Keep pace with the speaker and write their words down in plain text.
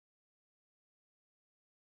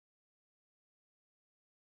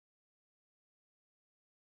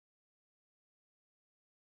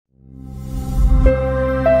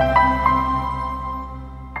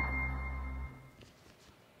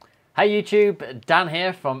Hey YouTube, Dan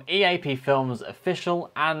here from EAP Films Official,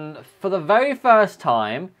 and for the very first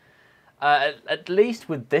time, at least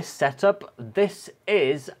with this setup, this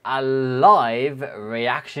is a live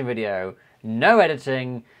reaction video. No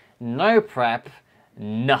editing, no prep,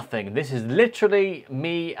 nothing. This is literally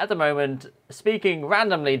me at the moment speaking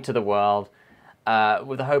randomly to the world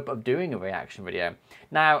with the hope of doing a reaction video.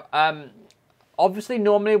 Now, obviously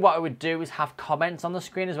normally what I would do is have comments on the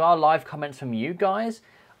screen as well, live comments from you guys.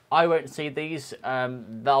 I won't see these,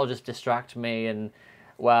 they'll just distract me and,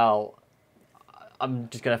 well, I'm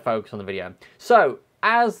just going to focus on the video. So,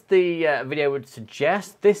 as the video would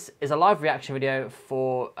suggest, this is a live reaction video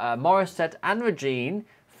for Morissette Amon Regine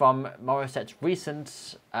from Morissette's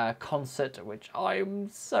recent concert, which I'm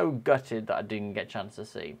so gutted that I didn't get a chance to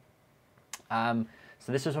see. So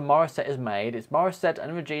this is what Morissette has made. It's Morissette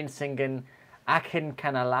Amon Regine singing Akin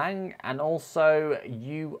and also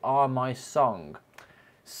You Are My Song.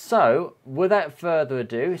 So, without further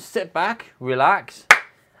ado, sit back, relax.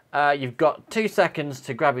 You've got 2 seconds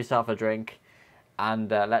to grab yourself a drink,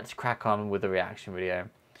 and let's crack on with the reaction video.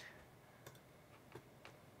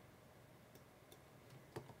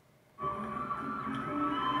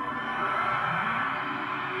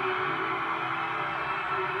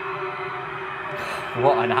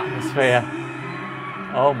 What an atmosphere!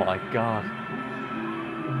 Oh my God.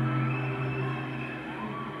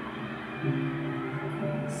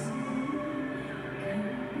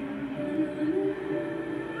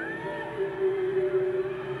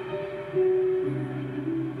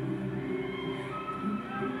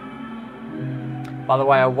 By the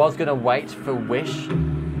way, I was going to wait for Wish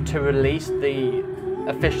to release the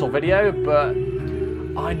official video, but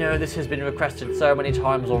I know this has been requested so many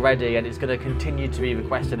times already and it's going to continue to be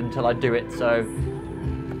requested until I do it, so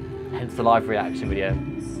hence the live reaction video.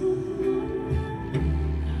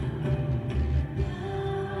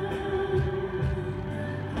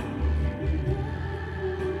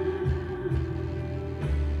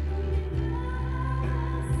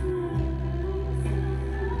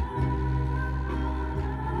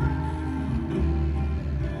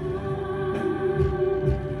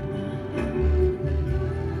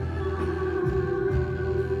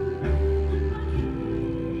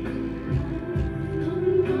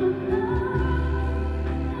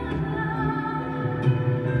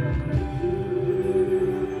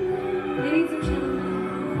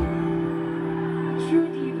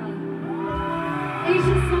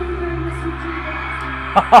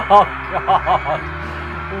 Oh God,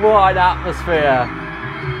 what an atmosphere.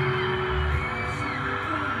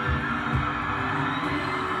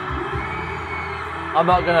 I'm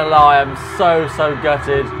not gonna lie, I'm so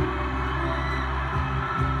gutted.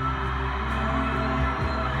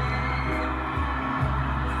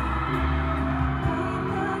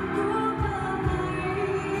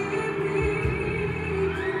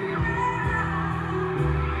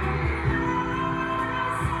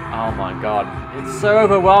 Oh my God, it's so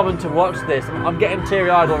overwhelming to watch this. I'm getting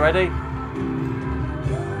teary-eyed already.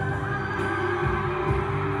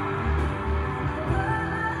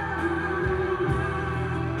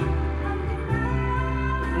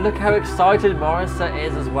 Look how excited Morissette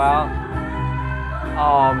is as well.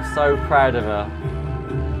 Oh, I'm so proud of her.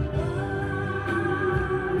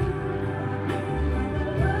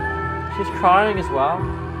 She's crying as well.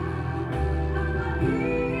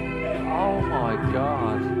 Oh my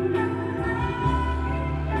God.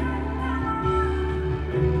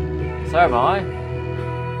 So am I.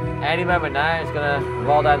 Any moment now, it's gonna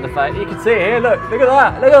roll down the face. You can see it here, look at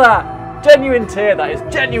that, look at that. Genuine tear, that is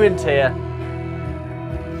genuine tear.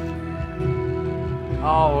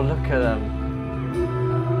 Oh, look at them.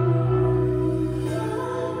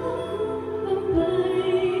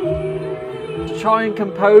 To try and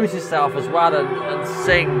compose yourself as well and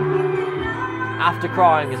sing after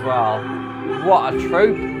crying as well. What a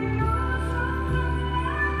troupe.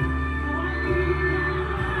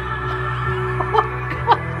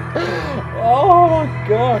 Oh my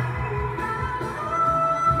God.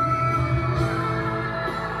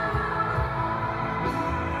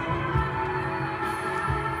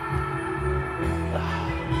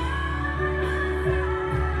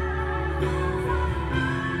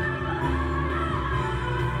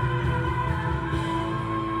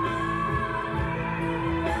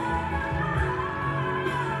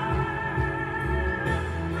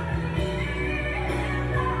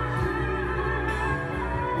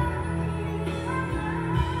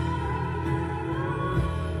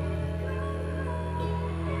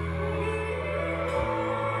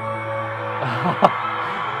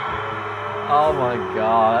 Oh my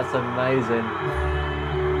God, that's amazing.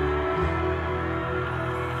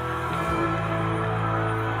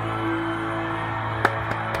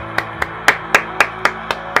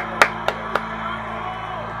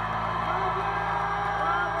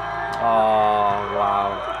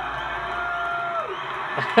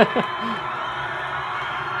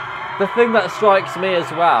 The thing that strikes me as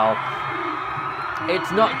well, it's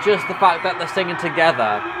not just the fact that they're singing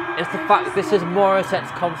together, it's the fact this is Morissette's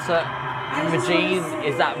concert and Regine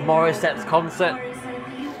is at Morissette's concert.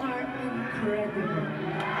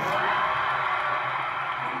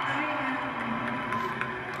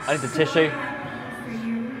 I need a tissue.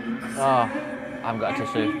 Oh, I haven't got a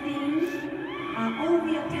tissue. All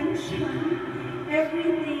the attention,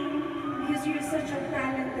 everything, because you're such a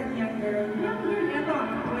talented young girl.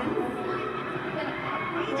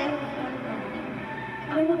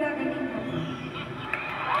 Alam mo gagaling ko.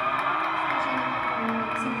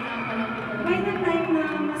 By the time na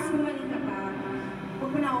mas gumaling ka pa,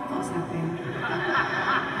 huwag mo na akong kausapin.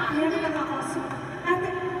 Hindi na kita kakausap. Ate,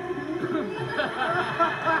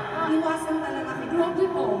 iwasan talaga kita. Grabe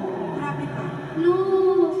po. Grabe ka. No,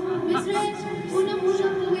 Miss Rex, unang-una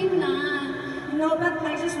po wait na. No, but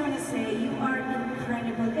I just want to say, you are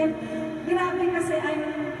incredible. And grabe kasi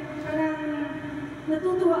parang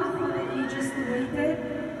natutuwa ako that you just waited.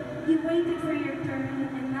 You waited for your turn,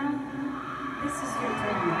 and now this is your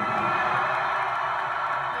turn.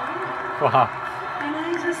 Wow. And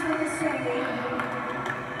I just want to say,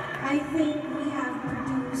 I think we have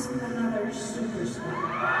produced another superstar.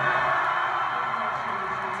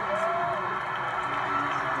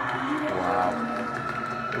 Wow.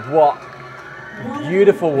 What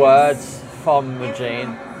beautiful words from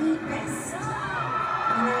Regine. The best.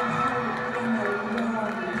 And I've heard in a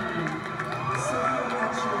long time. So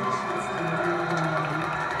congratulations.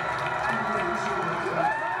 Congratulations.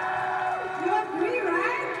 You agree,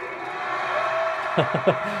 right?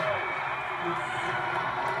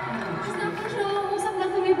 Basta po siya, usap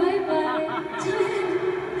lang kami, bye-bye.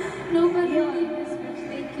 Nobody, Miss Rex,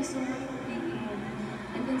 thank you so much for being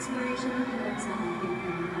an inspiration na lang sa akin.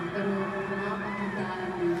 Pero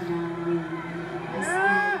napakita rin namin. As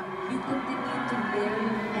you continue to live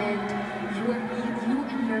and you and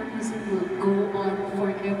your music will go on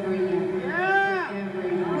forever yan. Forever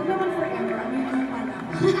yan. Huwag naman forever. Ano yung lupa na?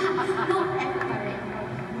 No, ever.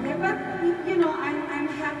 Yeah, but, you know,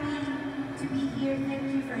 I'm happy to be here. Thank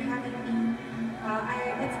you for having me.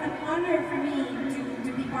 It's an honor for me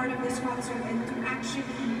to be part of this concert and to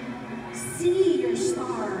actually see your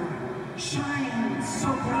star shine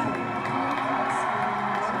so bright.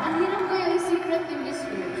 Ang hirap ko yung secret ni Miss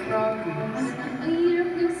Rex, promise. Ang hirap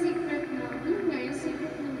yung secret na, ano nga yung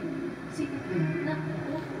secret na yun? Secret na,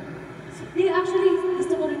 Di, actually,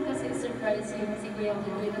 gusto ko rin kasi surprise yung si Kuya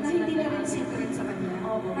Kiko yung Na hindi na rin secret sa kanya.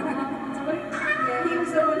 Yeah,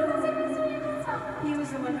 he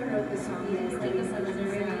was the one who wrote the song. Yes, Kiko Salazar,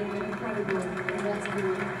 really Incredible. That's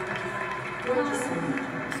good. Gorgeous song.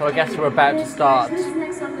 So I guess we're about to start. This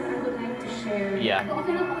next song that I would like to share. Yeah.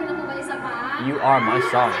 Okay na po ba isa pa? You Are My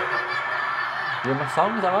Song. You're my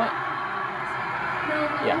song, is that right?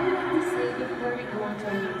 No, Yeah. I would like to say before we go on to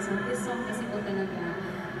our next song, this song kasi po talaga,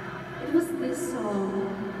 it was this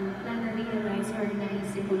song na na-realize or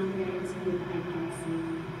naisip ko ng parents ko I can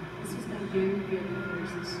sing. This was my very, very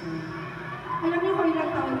first song. Alam niyo kung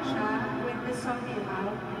ilang taon siya when the song came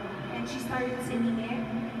out and she started singing it?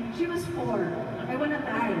 She was 4. I wanna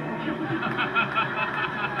die.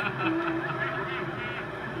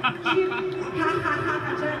 She, ha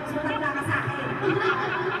ka dyan, mas matanda ka sa akin.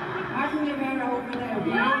 Martin Rivera over there.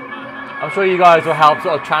 I'm sure you guys will help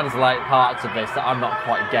sort of translate parts of this that I'm not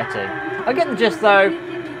quite getting. I get the gist though.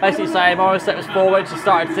 Basically saying Morissette was 4 when she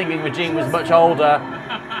started singing, Regine was much older.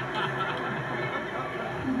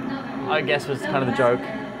 I guess was kind of the joke.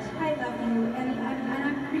 I love you, and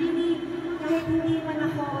I'm really, kahit hindi man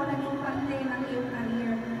ako naging parte ng iyong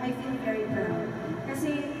career, I feel very proud.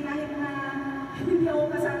 Kasi kahit na hindi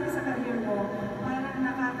ako kasama sa career mo, parang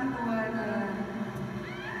nakakatuwa na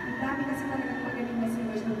ang dami kasi talagang magaling na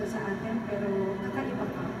singers dito sa atin, pero kakaiba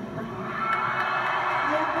ka.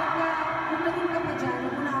 Kaya pagka umating ka pa dyan,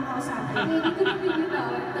 huwag mo na akong kausapin. Hindi ko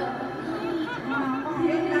nabibitawan ito.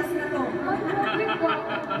 Yung last na to.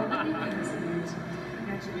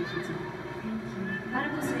 Congratulations. Para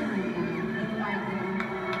po sa inyo, ito Martin.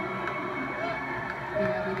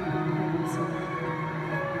 Grabe po. So,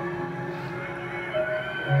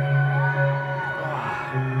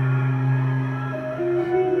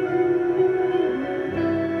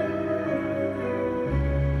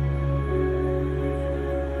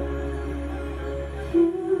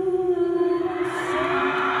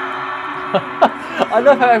 I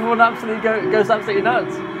love how everyone absolutely goes absolutely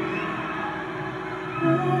nuts.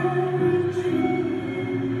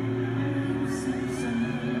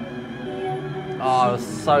 Oh, I was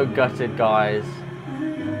so gutted, guys.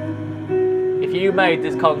 If you made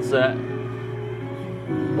this concert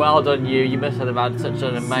Well done you. You must have had such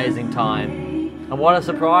an amazing time. And what a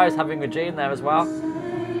surprise having Regine there as well.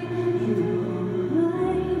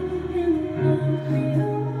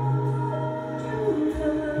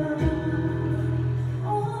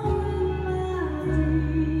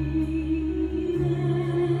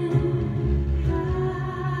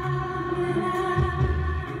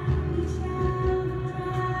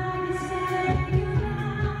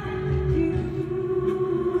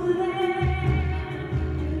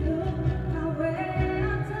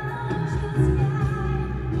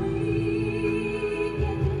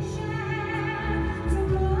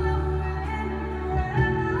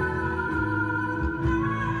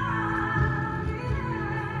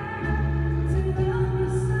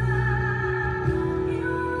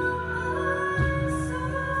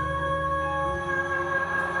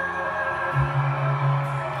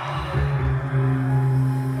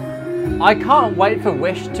 I can't wait for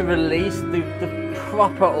Wish to release the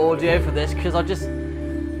proper audio for this, because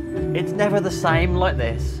it's never the same like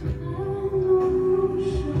this.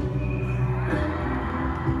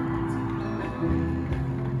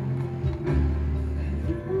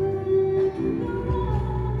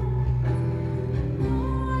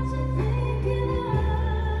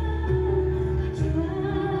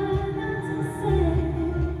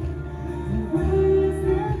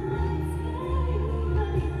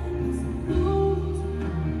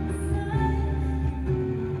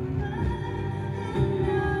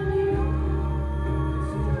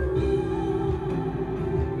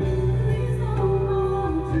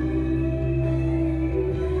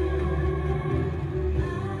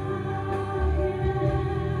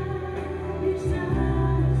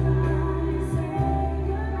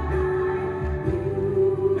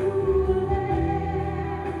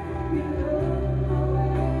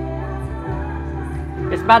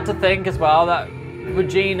 It's mad to think as well that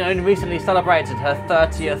Regine only recently celebrated her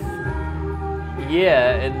 30th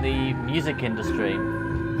year in the music industry.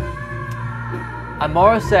 And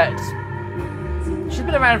Morissette, she's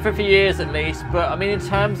been around for a few years at least, but I mean in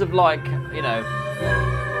terms of like, you know,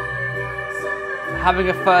 having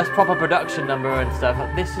a first proper production number and stuff,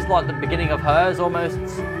 this is like the beginning of hers almost.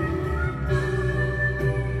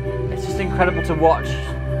 It's just incredible to watch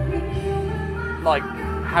like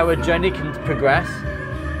how her journey can progress.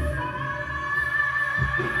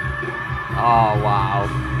 Oh wow.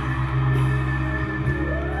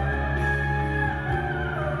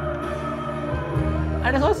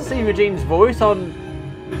 And it's nice to see Regine's voice on,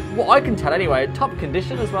 what I can tell anyway, top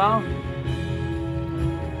condition as well.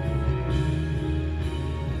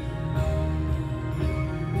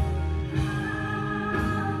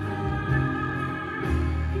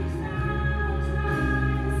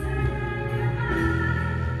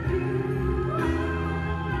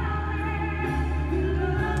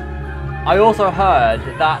 I also heard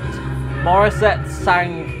that Morissette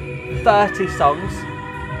sang 30 songs.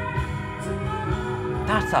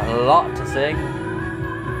 That's a lot to sing.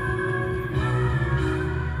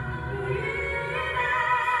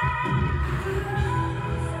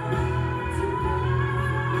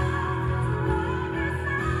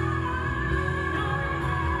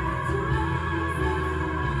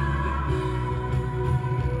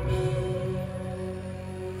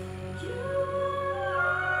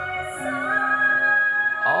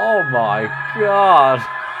 Oh my God.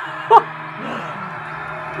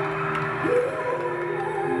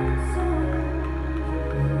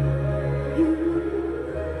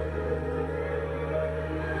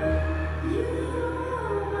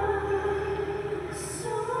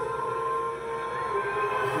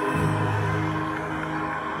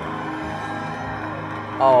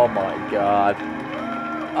 Oh my God.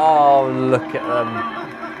 Oh, look at them.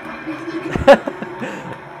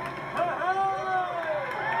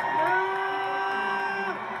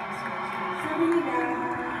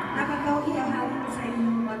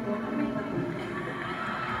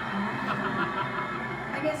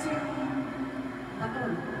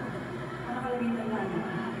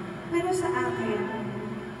 Pero sa akin,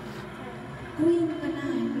 queen ka na,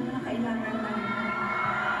 hindi mo na kailangan ng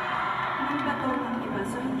bato ng iba.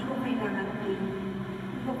 So hindi ko kailangan queen.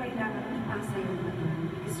 Hindi ko kailangan ipasa yung bato.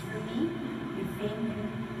 Because for me, I think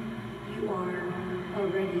you are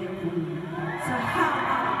already a queen. So how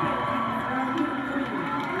about a Philippine from you, queen?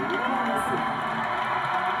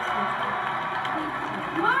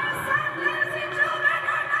 Morissette, ladies and gentlemen,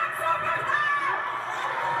 our next superstar!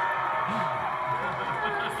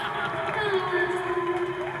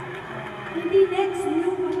 Hindi next,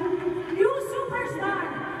 new superstar.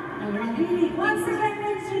 Really, once again,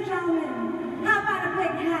 ladies and gentlemen, how about a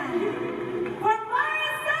big hand for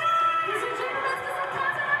Morissette? Ladies and gentlemen,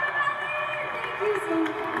 everybody! Thank you so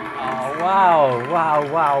much. Wow,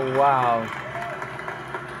 wow, wow, wow.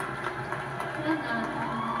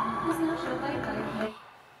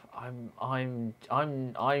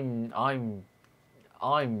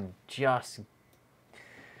 I'm just,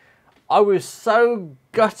 I was so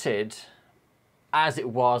gutted as it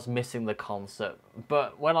was missing the concert,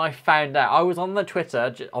 but when I found out, I was on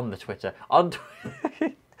Twitter, I'm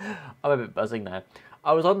a bit buzzing now.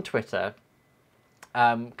 I was on Twitter,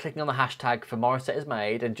 clicking on the hashtag for Morissette is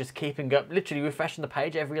made and just keeping up, literally refreshing the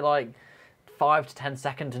page every like 5 to 10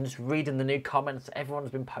 seconds and just reading the new comments everyone's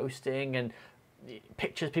been posting and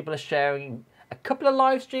pictures people are sharing. A couple of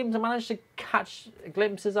live streams I managed to catch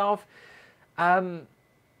glimpses of. And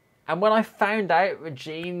when I found out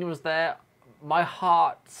Regine was there, my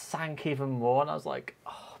heart sank even more and I was like,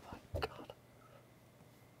 oh my God.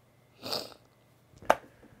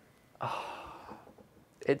 Oh,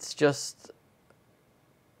 it's just...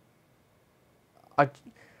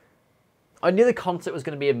 I knew the concert was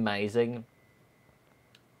going to be amazing.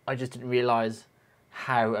 I just didn't realise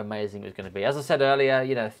how amazing it was going to be. As I said earlier,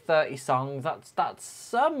 you know, 30 songs, that's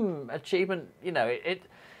some achievement. You know,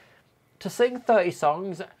 to sing 30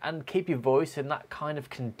 songs and keep your voice in that kind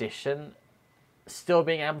of condition, still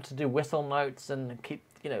being able to do whistle notes and keep,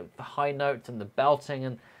 you know, the high notes and the belting,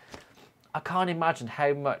 and I can't imagine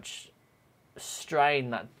how much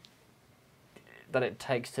strain that it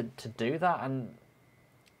takes to do that. And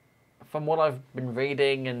from what I've been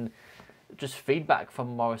reading and just feedback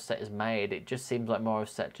from Morissette is made, it just seems like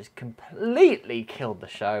Morissette just completely killed the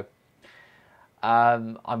show.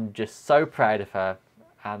 I'm just so proud of her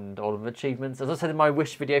and all of her achievements. As I said in my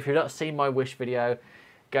wish video, if you've not seen my wish video,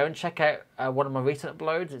 go and check out one of my recent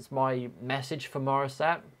uploads. It's my message for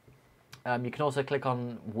Morissette. You can also click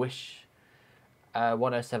on Wish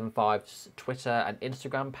 1075's Twitter and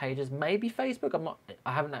Instagram pages, maybe Facebook.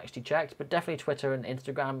 I haven't actually checked, but definitely Twitter and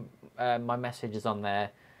Instagram. My message is on there.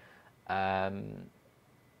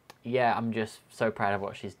 Yeah, I'm just so proud of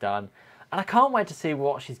what she's done, and I can't wait to see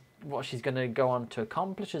what she's going to go on to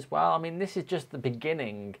accomplish as well. I mean, this is just the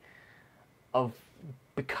beginning of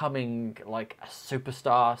becoming like a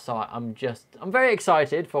superstar, so I'm very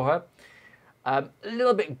excited for her. A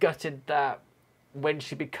little bit gutted that when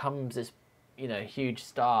she becomes this, you know, huge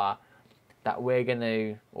star, that we're going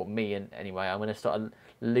to, or me anyway, I'm going to start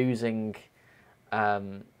losing.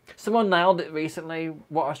 Someone nailed it recently,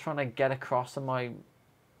 what I was trying to get across in my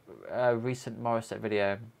recent Morissette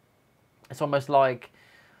video. It's almost like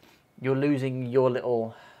you're losing your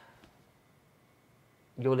little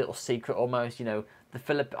secret almost, you know.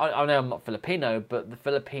 I know I'm not Filipino, but the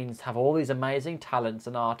Philippines have all these amazing talents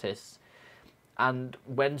and artists, and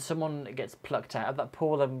when someone gets plucked out of that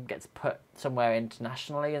pool and gets put somewhere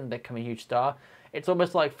internationally and become a huge star, it's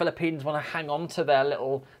almost like Philippines want to hang on to their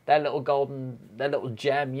little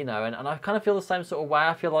gem, you know. And I kind of feel the same sort of way.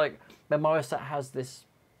 I feel like when Morissette has this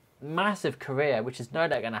massive career, which is no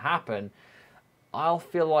doubt going to happen, I'll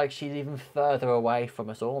feel like she's even further away from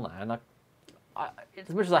us all now. And as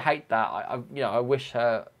much as I hate that, I wish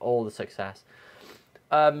her all the success.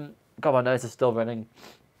 God, my nose is still running.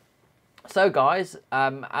 So guys,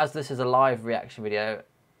 as this is a live reaction video,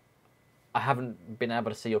 I haven't been able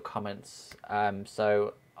to see your comments,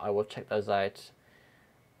 so I will check those out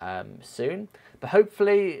soon. But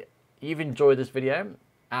hopefully you've enjoyed this video,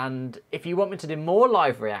 and if you want me to do more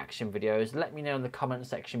live reaction videos, let me know in the comment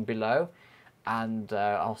section below, and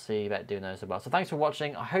I'll see about doing those as well. So thanks for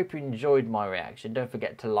watching. I hope you enjoyed my reaction. Don't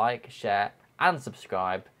forget to like, share and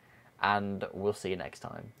subscribe, and we'll see you next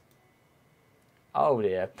time. Oh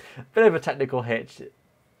dear, bit of a technical hitch.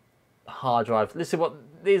 Hard drive. These are what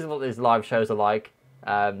these live shows are like.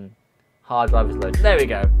 Hard drive is loaded. There we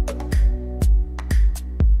go.